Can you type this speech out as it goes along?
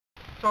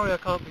Sorry I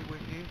can't be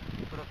with you,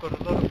 but I've got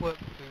a lot of work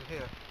to do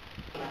here.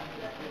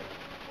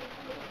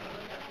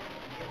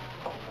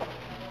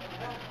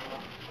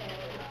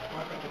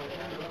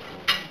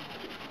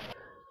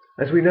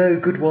 As we know,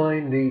 good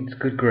wine needs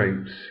good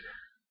grapes.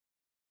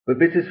 But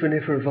bitter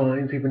vinifera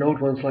vines, even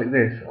old ones like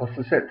this, are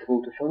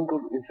susceptible to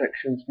fungal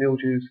infections,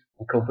 mildews,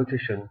 and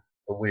competition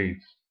from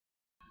weeds.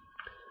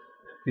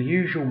 The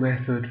usual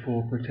method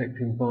for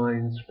protecting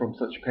vines from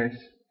such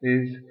pests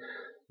is,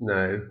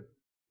 no,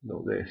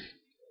 not this.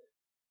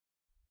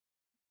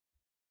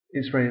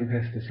 It's spraying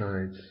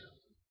pesticides.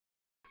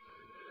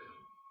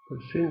 But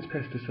since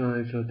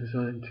pesticides are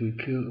designed to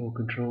kill or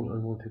control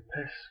unwanted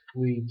pests,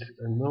 weeds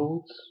and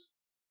moulds,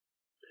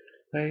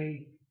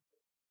 they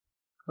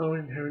are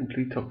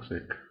inherently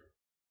toxic.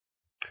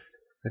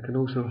 They can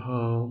also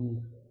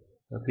harm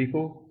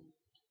people,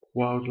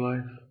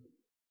 wildlife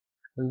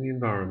and the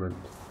environment.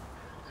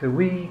 So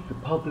we, the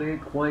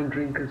public, wine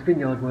drinkers,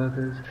 vineyard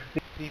workers,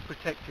 need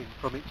protecting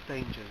from its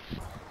dangers.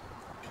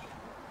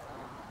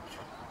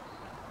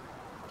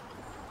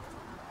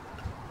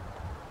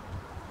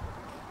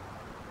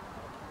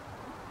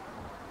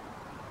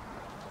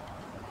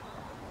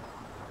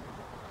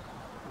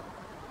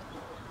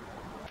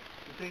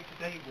 The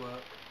day-to-day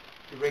work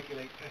to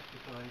regulate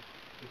pesticides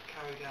is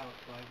carried out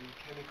by the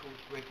Chemicals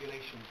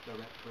Regulations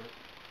Directorate,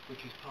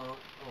 which is part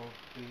of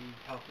the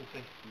Health and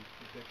Safety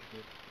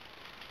Executive.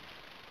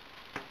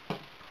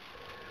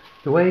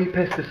 the way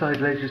pesticide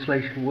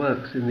legislation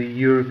works in the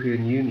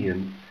European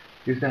Union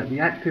is that the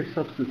active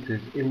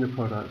substances in the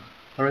products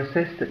are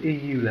assessed at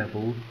EU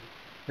level,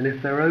 and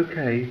if they're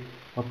okay,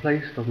 are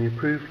placed on the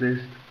approved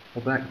list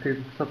of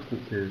active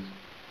substances.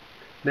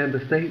 Member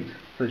states,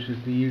 such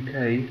as the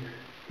UK,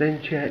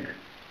 then check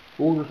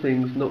all the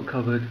things not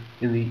covered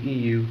in the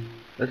EU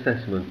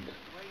assessment.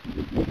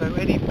 So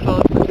any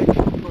plant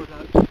protection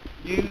product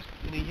used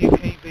in a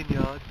UK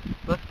vineyard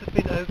must have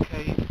been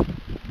okay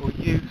for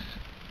use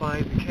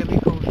by the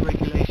Chemicals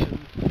Regulations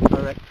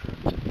Directorate.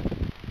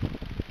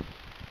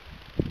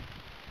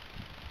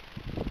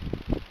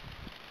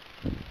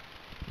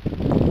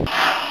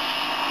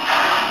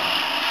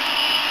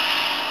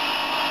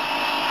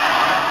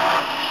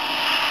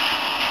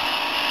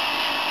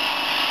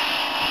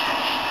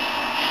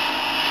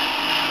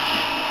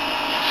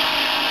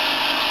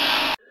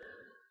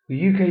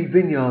 The UK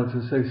Vineyards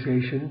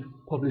Association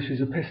publishes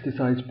a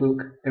pesticides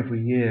book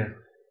every year.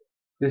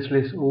 This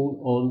lists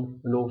all on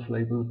and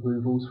off-label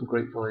approvals for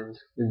grapevines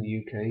in the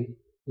UK,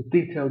 with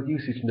detailed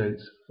usage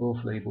notes for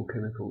off-label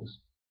chemicals.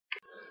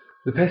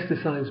 The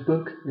pesticides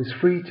book is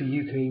free to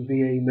UK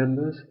VA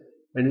members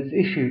and is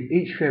issued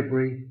each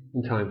February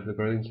in time for the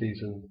growing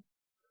season.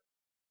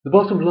 The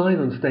bottom line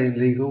on staying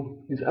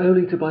legal is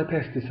only to buy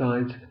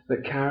pesticides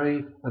that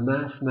carry a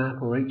MAF,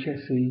 MAP or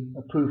HSE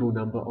approval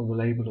number on the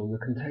label on the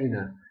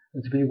container,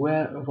 and to be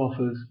aware of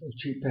offers of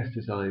cheap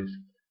pesticides,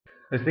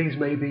 as these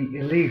may be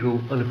illegal,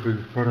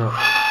 unapproved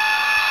products.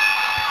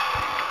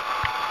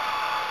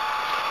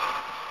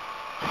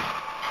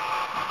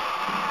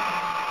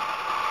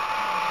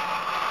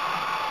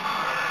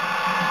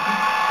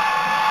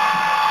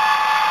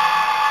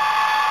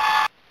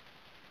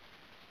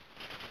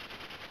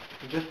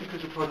 And just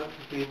because a product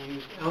is being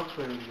used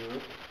elsewhere in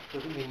Europe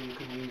doesn't mean you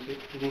can use it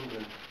in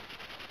England.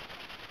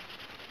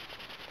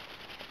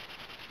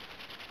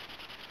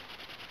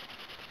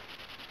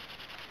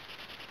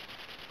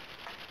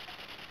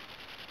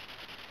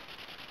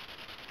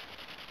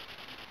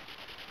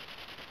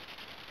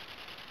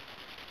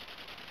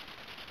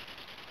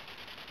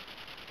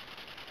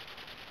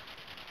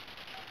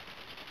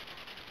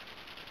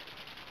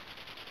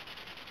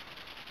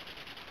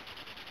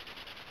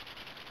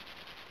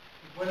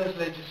 As well as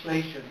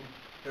legislation,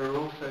 there are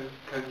also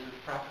codes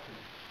of practice.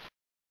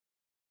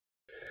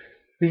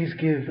 These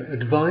give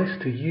advice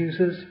to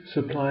users,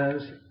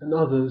 suppliers and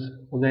others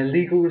on their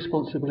legal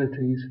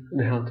responsibilities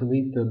and how to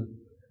meet them.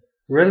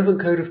 The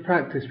relevant code of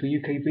practice for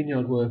UK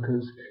vineyard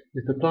workers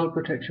is the Plant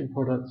Protection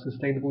Products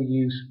Sustainable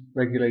Use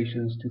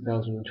Regulations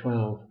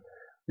 2012,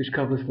 which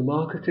covers the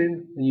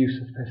marketing and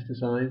use of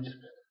pesticides,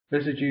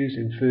 residues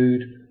in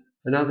food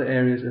and other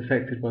areas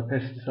affected by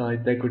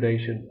pesticide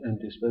degradation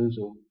and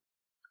disposal.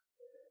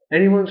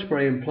 Anyone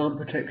spraying plant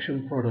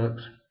protection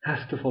products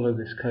has to follow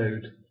this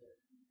code.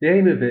 The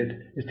aim of it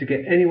is to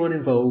get anyone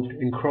involved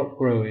in crop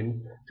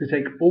growing to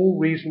take all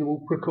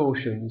reasonable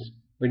precautions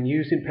when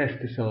using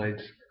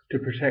pesticides to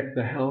protect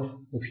the health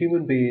of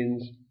human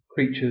beings,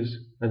 creatures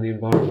and the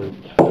environment.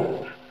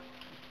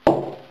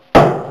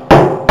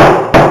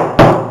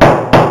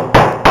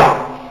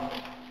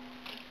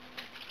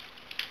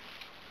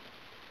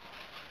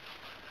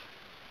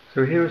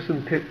 So here are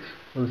some tips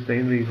on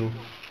staying legal.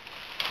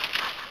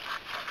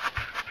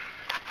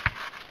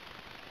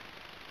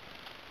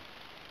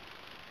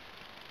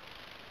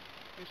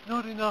 It's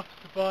not enough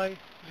to buy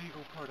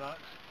legal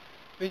products.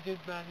 Vineyard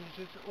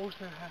managers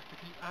also have to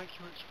keep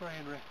accurate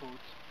spraying records.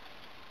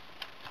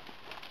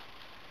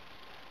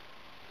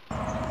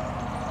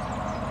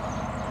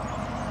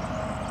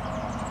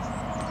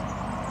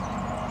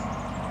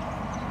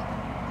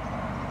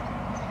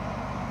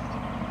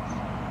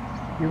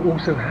 you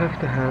also have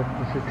to have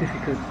a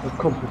certificate of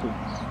competence.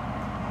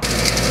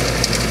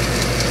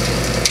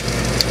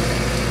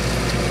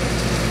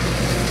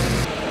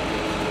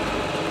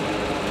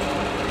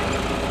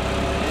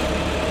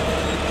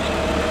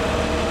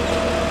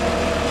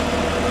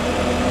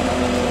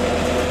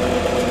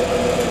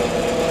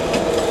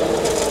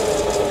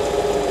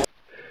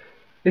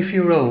 If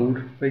you're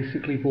old,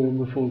 basically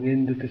born before the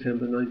end of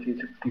December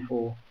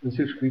 1964 and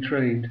suitably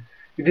trained,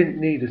 you didn't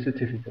need a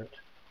certificate.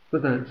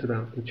 But that's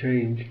about to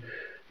change.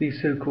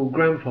 These so-called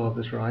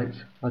grandfather's rights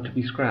are to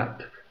be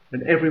scrapped,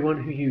 and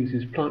everyone who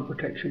uses plant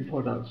protection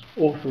products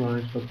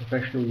authorised for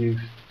professional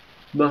use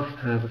must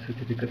have a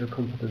certificate of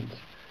competence.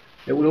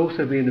 It will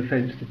also be an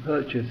offence to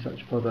purchase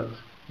such products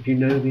if you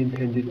know the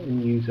intended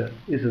end user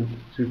isn't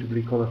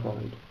suitably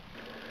qualified.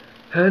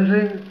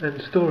 Handling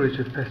and storage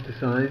of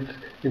pesticides,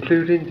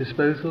 including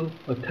disposal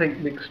of tank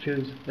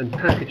mixtures and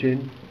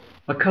packaging,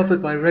 are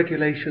covered by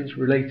regulations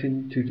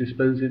relating to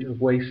disposing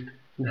of waste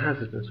and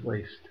hazardous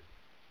waste.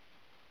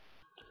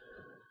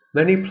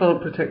 Many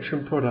plant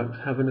protection products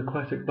have an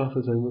aquatic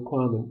buffer zone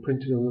requirement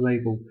printed on the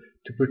label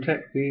to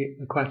protect the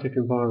aquatic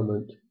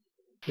environment.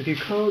 If you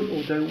can't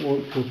or don't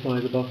want to apply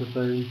the buffer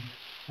zone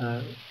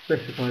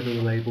specified on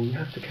the label, you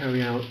have to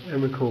carry out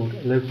and record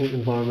a local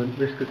environment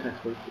risk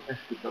assessment for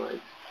pesticides.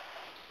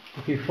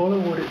 If you follow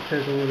what it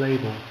says on the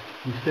label,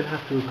 you still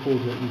have to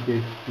record what you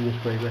did in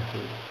this grey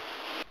record.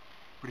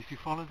 But if you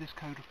follow this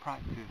code of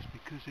practice,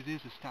 because it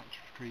is a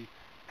statutory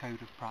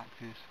code of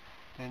practice,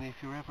 then if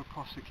you're ever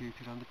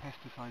prosecuted under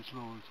pesticides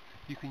laws,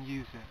 you can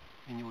use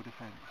it in your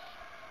defence.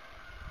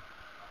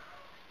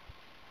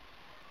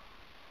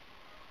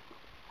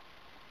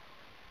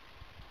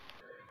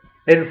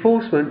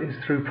 Enforcement is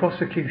through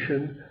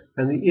prosecution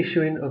and the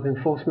issuing of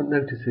enforcement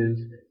notices.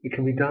 It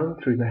can be done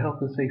through the Health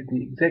and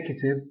Safety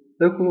Executive,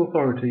 local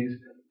authorities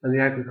and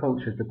the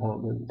Agriculture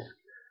departments.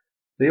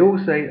 They all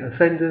say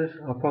offenders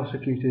are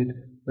prosecuted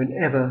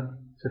whenever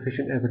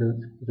sufficient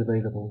evidence is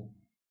available.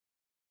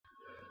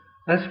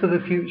 As for the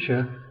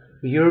future,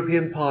 the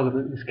European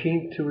Parliament is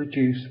keen to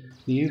reduce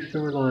the use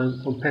and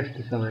reliance on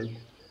pesticides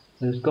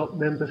and has got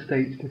member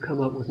states to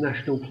come up with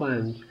national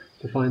plans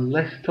to find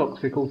less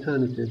toxic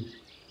alternatives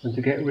and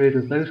to get rid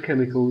of those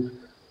chemicals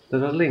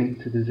that are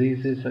linked to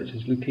diseases such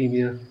as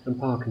leukemia and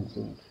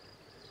Parkinson's.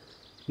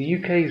 The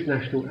UK's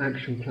National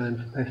Action Plan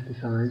for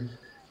Pesticides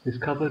is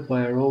covered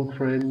by our old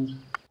friend,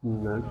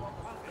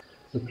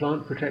 the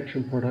Plant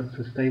Protection Product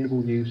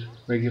Sustainable Use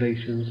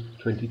Regulations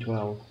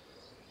 2012,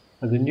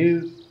 and the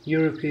new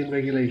European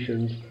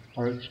regulations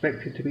are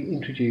expected to be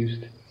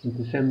introduced in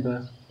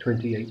December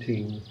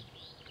 2018.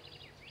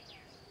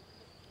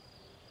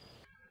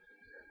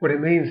 What it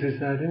means is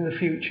that in the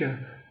future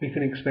we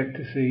can expect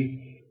to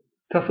see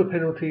tougher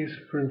penalties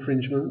for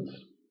infringements,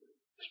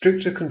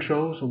 stricter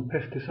controls on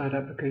pesticide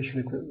application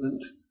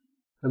equipment,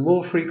 and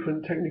more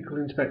frequent technical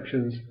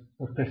inspections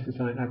of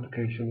pesticide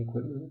application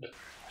equipment.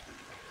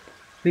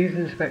 These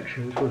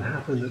inspections will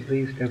happen at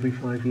least every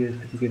 5 years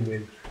to begin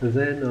with, and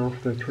then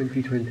after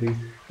 2020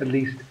 at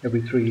least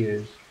every 3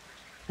 years.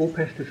 All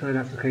pesticide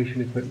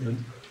application equipment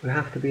will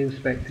have to be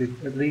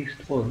inspected at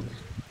least once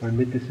by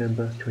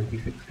mid-December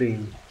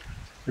 2016,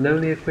 and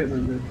only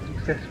equipment that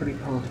successfully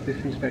passed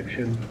this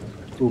inspection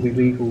will be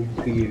legal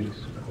to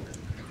use.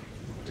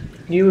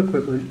 New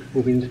equipment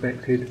will be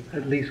inspected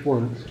at least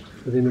once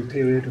within a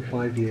period of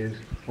 5 years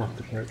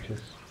after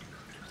purchase.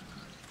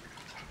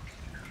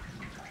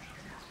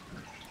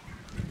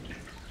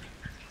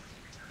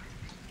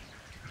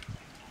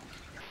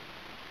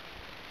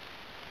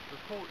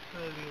 Reports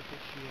earlier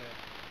this year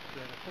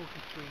that a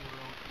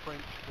 43-year-old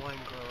French wine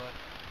grower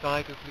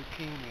died of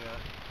leukemia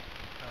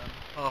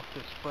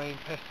after spraying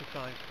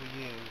pesticides for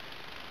years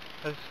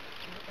has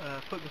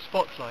put the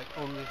spotlight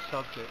on this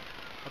subject.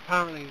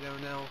 Apparently there are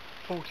now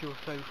 40 or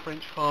so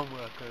French farm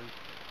workers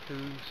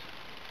whose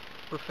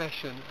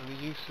profession and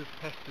the use of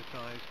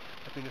pesticides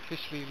have been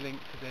officially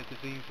linked to their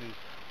diseases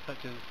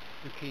such as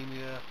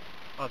leukemia,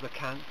 other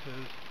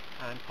cancers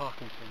and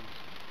Parkinson's.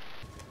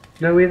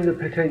 Knowing the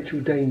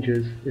potential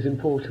dangers is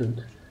important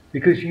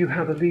because you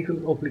have a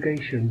legal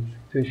obligation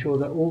to ensure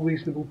that all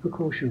reasonable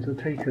precautions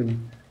are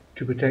taken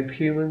to protect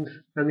humans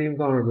and the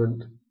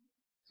environment.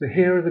 So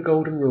here are the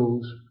golden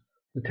rules,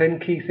 the 10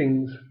 key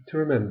things to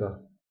remember.